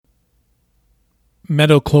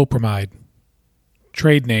Metoclopramide.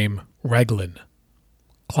 Trade name Reglan.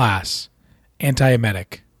 Class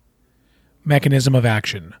Antiemetic. Mechanism of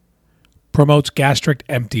action: promotes gastric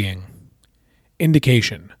emptying.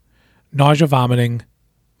 Indication: nausea, vomiting,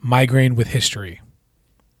 migraine with history.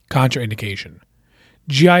 Contraindication: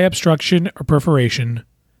 GI obstruction or perforation,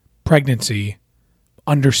 pregnancy,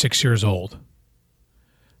 under 6 years old.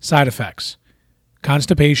 Side effects: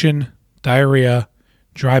 constipation, diarrhea,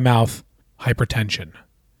 dry mouth, hypertension.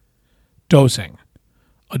 Dosing: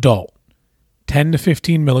 adult, 10 to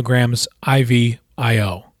 15 milligrams IV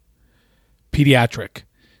IO. Pediatric,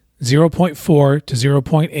 0.4 to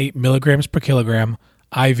 0.8 milligrams per kilogram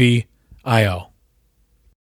IV IO.